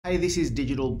Hey, this is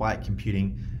Digital Byte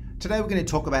Computing. Today we're going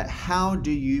to talk about how do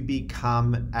you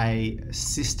become a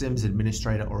systems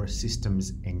administrator or a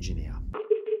systems engineer.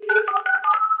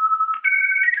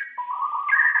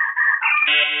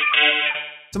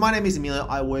 So my name is Emilio.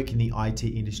 I work in the IT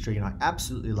industry and I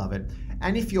absolutely love it.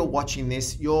 And if you're watching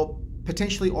this, you're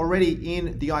potentially already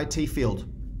in the IT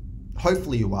field.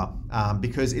 Hopefully you are,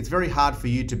 because it's very hard for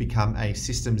you to become a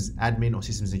systems admin or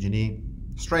systems engineer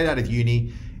straight out of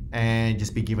uni and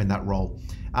just be given that role.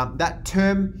 That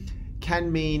term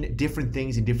can mean different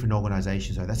things in different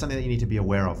organizations, so that's something that you need to be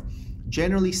aware of.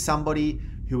 Generally, somebody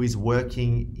who is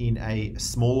working in a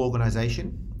small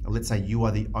organization, let's say you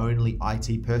are the only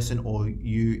IT person or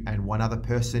you and one other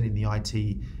person in the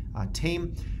IT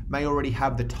team, may already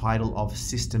have the title of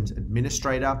systems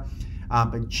administrator,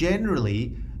 but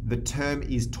generally the term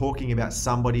is talking about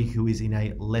somebody who is in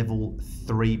a level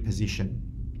 3 position.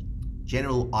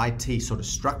 General IT sort of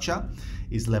structure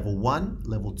is level 1,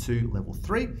 level 2, level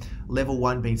 3. Level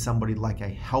 1 being somebody like a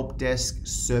help desk,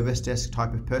 service desk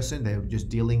type of person. They're just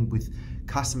dealing with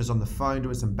customers on the phone,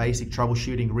 doing some basic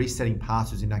troubleshooting, resetting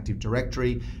passwords in Active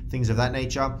Directory, things of that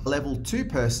nature. Level 2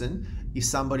 person is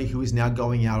somebody who is now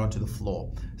going out onto the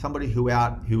floor. Somebody who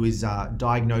is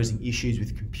diagnosing issues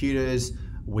with computers,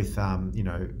 with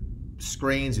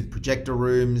screens, with projector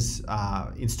rooms,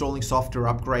 installing software,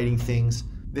 upgrading things.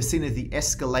 They're seen as the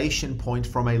escalation point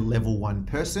from a level 1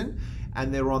 person,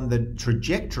 and they're on the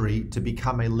trajectory to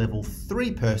become a level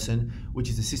 3 person, which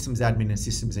is a systems admin and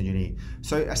systems engineer.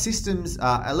 So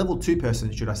a level 2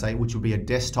 person, should I say, which would be a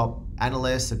desktop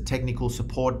analyst, a technical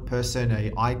support person,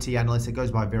 a IT analyst, it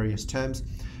goes by various terms,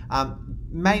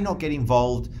 may not get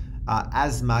involved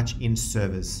as much in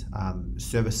servers,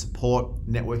 server support,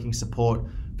 networking support,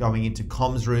 going into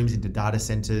comms rooms, into data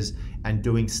centers, and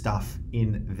doing stuff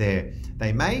in there.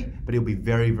 They may, but it'll be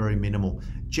very, very minimal.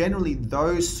 Generally,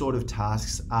 those sort of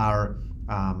tasks are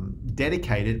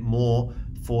dedicated more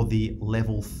for the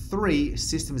level 3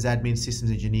 systems admin,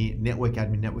 systems engineer, network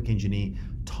admin, network engineer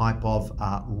type of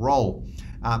role.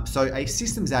 So a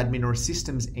systems admin or a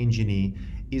systems engineer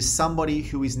is somebody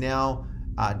who is now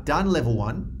done level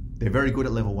 1. They're very good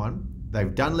at level 1.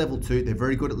 They've done level 2, they're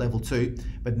very good at level 2,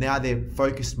 but now they're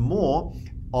focused more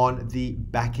on the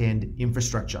back-end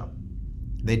infrastructure.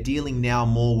 They're dealing now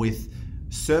more with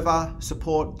server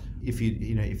support, if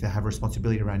they have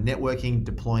responsibility around networking,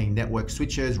 deploying network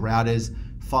switches, routers,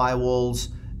 firewalls,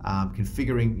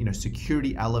 configuring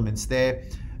security elements there,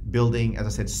 building, as I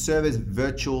said, servers,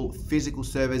 virtual, physical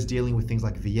servers, dealing with things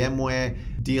like VMware,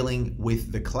 dealing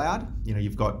with the cloud.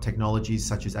 You've got technologies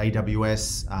such as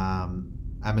AWS,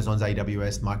 Amazon's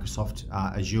AWS, Microsoft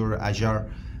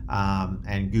Azure,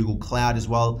 and Google Cloud as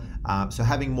well. So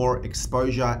having more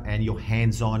exposure and you're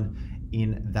hands-on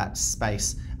in that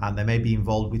space. They may be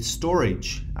involved with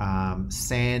storage,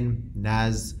 SAN,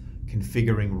 NAS,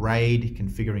 configuring RAID,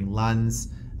 configuring LUNs,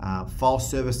 file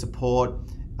server support,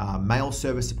 mail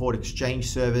server support, exchange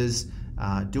servers,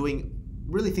 doing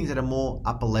really things that are more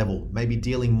upper level, maybe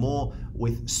dealing more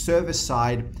with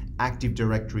server-side Active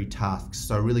Directory tasks.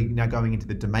 So really now going into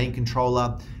the domain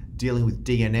controller, dealing with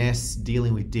DNS,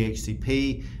 dealing with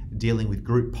DHCP, dealing with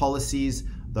group policies,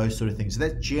 those sort of things. So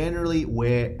that's generally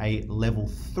where a level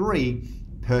 3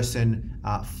 person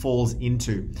falls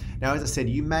into. Now, as I said,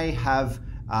 you may have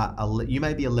you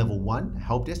may be a level 1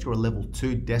 help desk or a level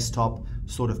 2 desktop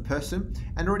sort of person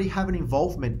and already have an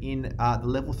involvement in the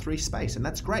level 3 space, and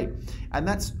that's great. And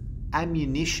that's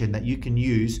ammunition that you can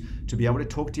use to be able to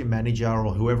talk to your manager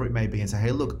or whoever it may be and say,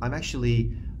 hey, look, I'm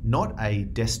actually not a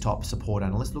desktop support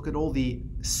analyst. Look at all the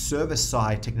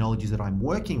server-side technologies that I'm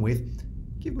working with.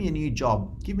 Give me a new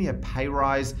job, give me a pay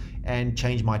rise, and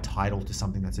change my title to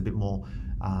something that's a bit more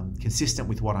consistent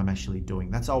with what I'm actually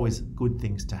doing. That's always good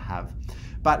things to have.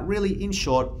 But really, in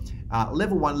short,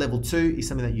 level 1, level 2 is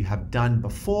something that you have done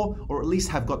before, or at least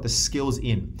have got the skills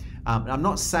in. I'm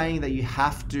not saying that you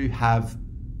have to have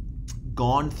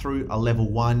gone through a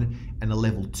level 1 and a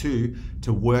level 2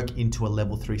 to work into a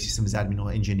level 3 systems admin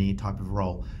or engineer type of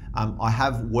role. I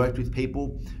have worked with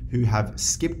people who have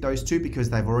skipped those 2 because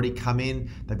they've already come in,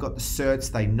 they've got the certs,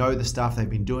 they know the stuff, they've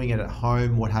been doing it at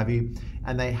home, what have you,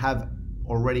 and they have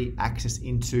already access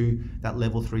into that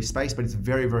level 3 space, but it's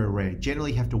very, very rare.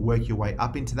 Generally, you have to work your way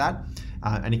up into that,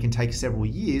 and it can take several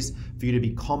years for you to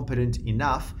be competent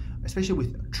enough, especially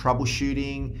with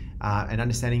troubleshooting and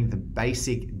understanding the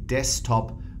basic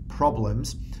desktop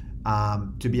problems,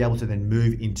 to be able to then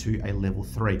move into a level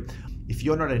 3. If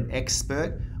you're not an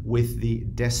expert with the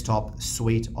desktop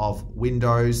suite of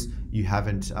Windows, you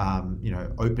haven't,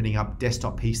 opening up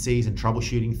desktop PCs and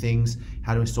troubleshooting things,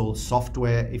 how to install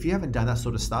software. If you haven't done that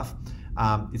sort of stuff,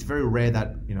 it's very rare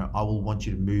that I will want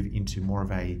you to move into more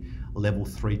of a level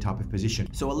 3 type of position.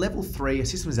 So a level 3, a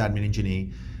systems admin engineer,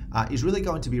 is really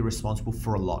going to be responsible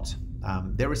for a lot.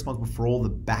 They're responsible for all the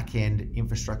back-end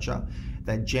infrastructure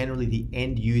that generally the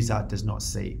end user does not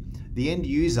see. The end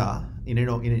user in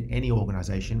any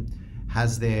organization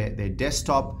has their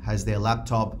desktop, has their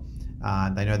laptop.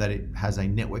 They know that it has a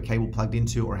network cable plugged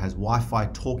into, or it has Wi-Fi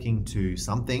talking to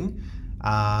something.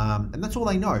 And that's all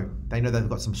they know. They know they've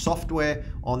got some software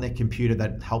on their computer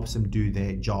that helps them do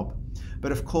their job.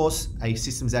 But of course, a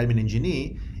systems admin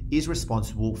engineer is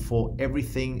responsible for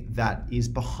everything that is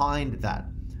behind that.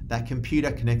 That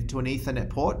computer connected to an Ethernet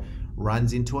port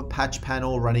runs into a patch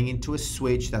panel, running into a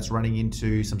switch that's running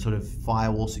into some sort of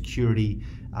firewall security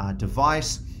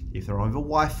device. If they're over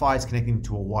Wi-Fi, it's connecting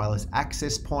to a wireless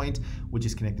access point, which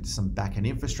is connected to some backend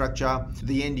infrastructure.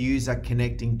 The end user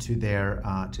connecting to their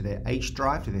H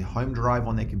drive, to their home drive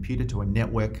on their computer, to a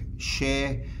network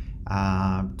share,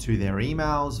 to their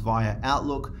emails via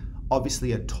Outlook.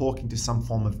 Obviously, are talking to some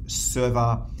form of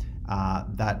server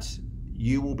that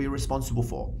you will be responsible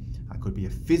for. It could be a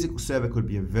physical server, could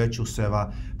be a virtual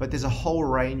server, but there's a whole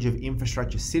range of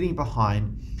infrastructure sitting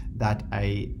behind that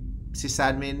a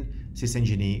sysadmin,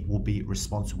 sysengineer will be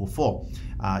responsible for.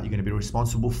 You're going to be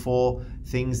responsible for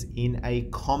things in a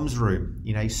comms room,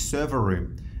 in a server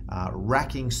room,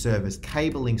 racking servers,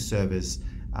 cabling servers,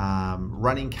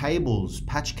 running cables,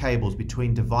 patch cables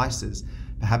between devices,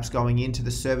 perhaps going into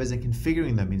the servers and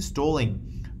configuring them, installing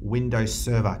Windows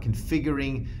Server,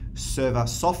 configuring server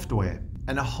software,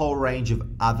 and a whole range of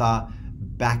other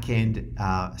back-end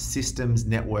systems,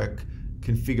 network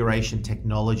configuration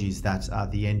technologies that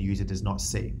the end user does not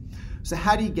see. So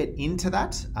how do you get into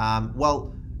that?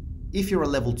 Well, if you're a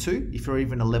level 2, if you're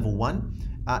even a level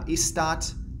 1, is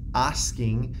start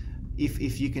asking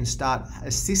if you can start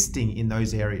assisting in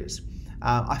those areas.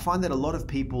 I find that a lot of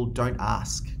people don't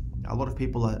ask. A lot of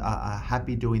people are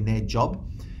happy doing their job,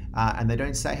 and they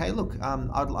don't say, hey, look,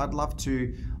 I'd love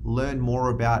to learn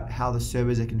more about how the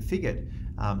servers are configured.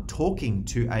 Talking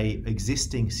to a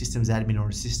existing systems admin or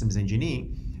a systems engineer,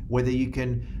 whether you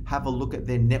can have a look at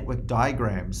their network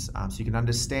diagrams, so you can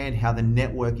understand how the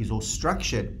network is all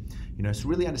structured. So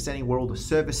really understanding where all the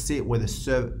servers sit, where the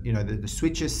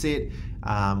switches sit,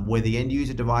 where the end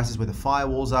user devices, where the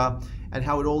firewalls are, and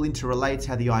how it all interrelates,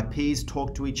 how the IPs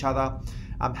talk to each other.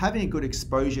 Having a good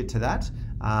exposure to that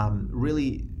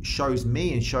really shows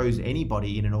me and shows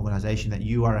anybody in an organization that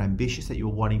you are ambitious, that you're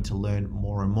wanting to learn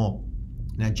more and more.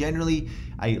 Now, generally,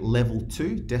 a level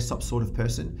 2 desktop sort of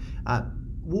person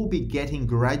will be getting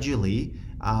gradually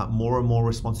more and more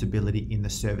responsibility in the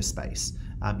server space.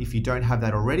 If you don't have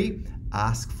that already,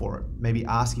 ask for it. Maybe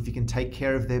ask if you can take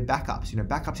care of their backups.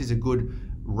 Backups is a good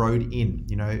road in.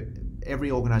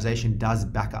 Every organization does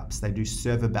backups. They do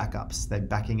server backups. They're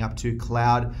backing up to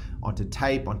cloud, onto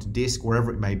tape, onto disk,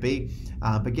 wherever it may be.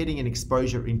 But getting an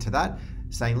exposure into that,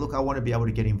 saying, look, I want to be able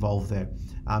to get involved there.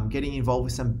 Getting involved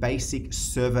with some basic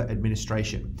server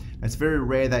administration. It's very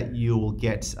rare that you'll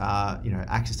get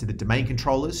access to the domain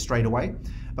controllers straight away,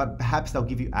 but perhaps they'll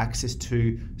give you access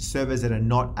to servers that are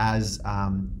not as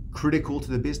critical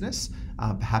to the business.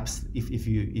 Perhaps if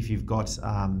you've got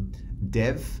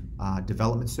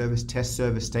development servers, test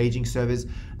servers, staging servers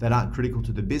that aren't critical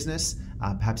to the business,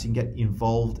 perhaps you can get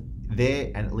involved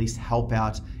there and at least help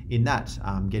out in that,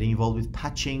 getting involved with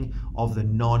patching of the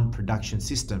non-production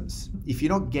systems. If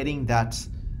you're not getting that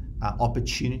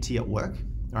opportunity at work,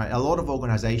 right, a lot of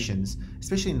organizations,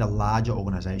 especially in the larger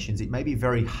organizations, it may be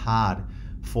very hard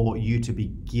for you to be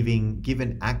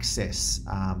given access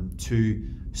to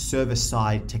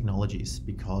server-side technologies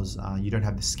because you don't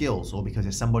have the skills, or because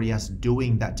there's somebody else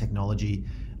doing that technology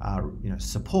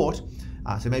support.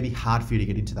 So it may be hard for you to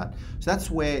get into that. So that's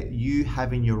where you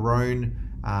having your own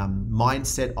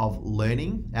mindset of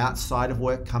learning outside of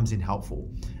work comes in helpful.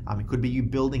 It could be you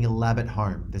building a lab at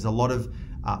home. There's a lot of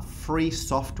free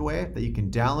software that you can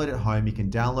download at home. You can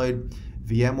download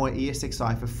VMware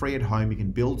ESXi for free at home. You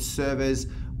can build servers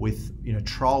with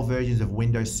trial versions of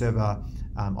Windows Server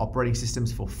operating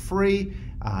systems for free.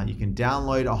 You can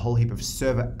download a whole heap of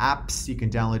server apps. You can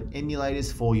download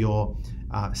emulators for your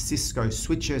Cisco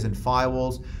switches and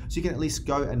firewalls, so you can at least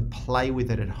go and play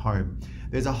with it at home.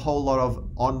 There's a whole lot of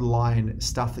online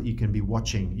stuff that you can be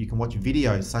watching. You can watch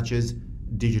videos such as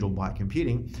Digital Byte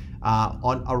Computing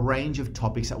on a range of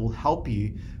topics that will help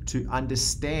you to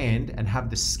understand and have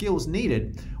the skills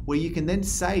needed, where you can then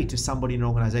say to somebody in an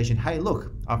organization, hey,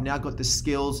 look, I've now got the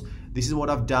skills. This is what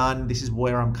I've done. This is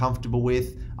where I'm comfortable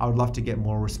with. I would love to get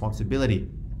more responsibility.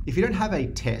 If you don't have a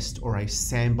test or a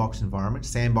sandbox environment,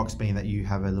 sandbox being that you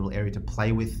have a little area to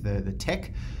play with the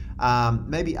tech,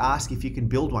 maybe ask if you can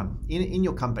build one in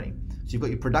your company. So you've got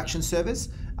your production servers,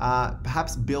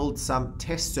 perhaps build some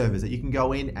test servers that you can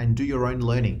go in and do your own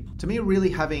learning. To me, really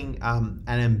having an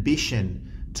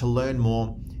ambition to learn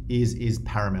more is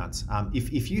paramount.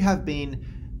 If you have been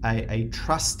a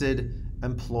trusted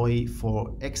employee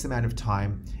for X amount of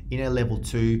time in a level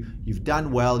 2, you've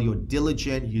done well, you're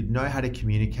diligent, you know how to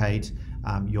communicate,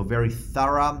 you're very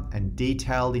thorough and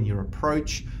detailed in your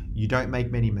approach, you don't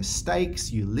make many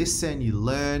mistakes, you listen, you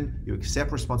learn, you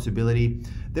accept responsibility.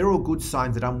 They're all good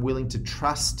signs that I'm willing to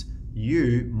trust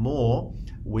you more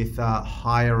with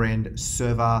higher end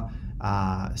server,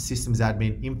 systems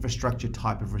admin, infrastructure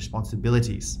type of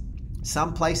responsibilities.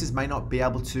 Some places may not be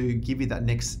able to give you that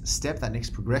next step, that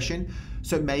next progression.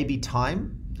 So it may be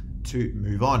time to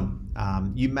move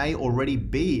on. You may already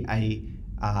be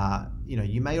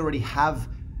you may already have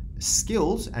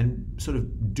skills and sort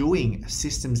of doing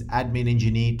systems admin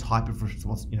engineer type of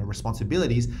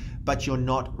responsibilities, but you're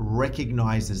not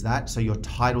recognized as that. So your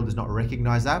title does not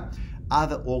recognize that.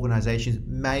 Other organizations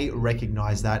may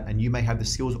recognize that, and you may have the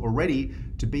skills already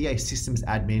to be a systems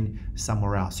admin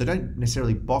somewhere else. So don't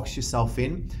necessarily box yourself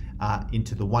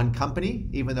into the one company,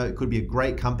 even though it could be a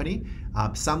great company.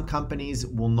 Some companies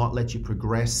will not let you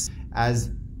progress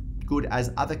as good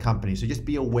as other companies. So just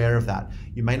be aware of that.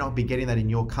 You may not be getting that in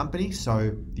your company,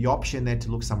 so the option there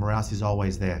to look somewhere else is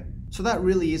always there. So that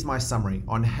really is my summary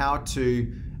on how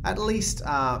to at least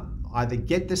either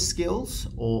get the skills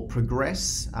or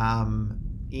progress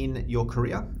in your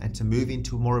career and to move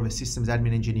into more of a systems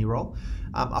admin engineer role.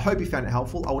 I hope you found it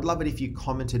helpful. I would love it if you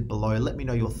commented below. Let me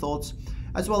know your thoughts.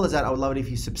 As well as that, I would love it if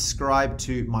you subscribe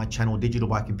to my channel, Digital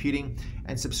by Computing,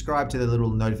 and subscribe to the little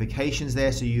notifications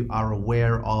there so you are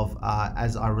aware of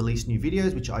as I release new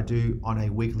videos, which I do on a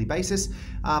weekly basis.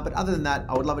 But other than that,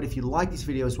 I would love it if you like this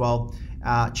video as well.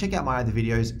 Check out my other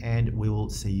videos, and we will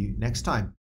see you next time.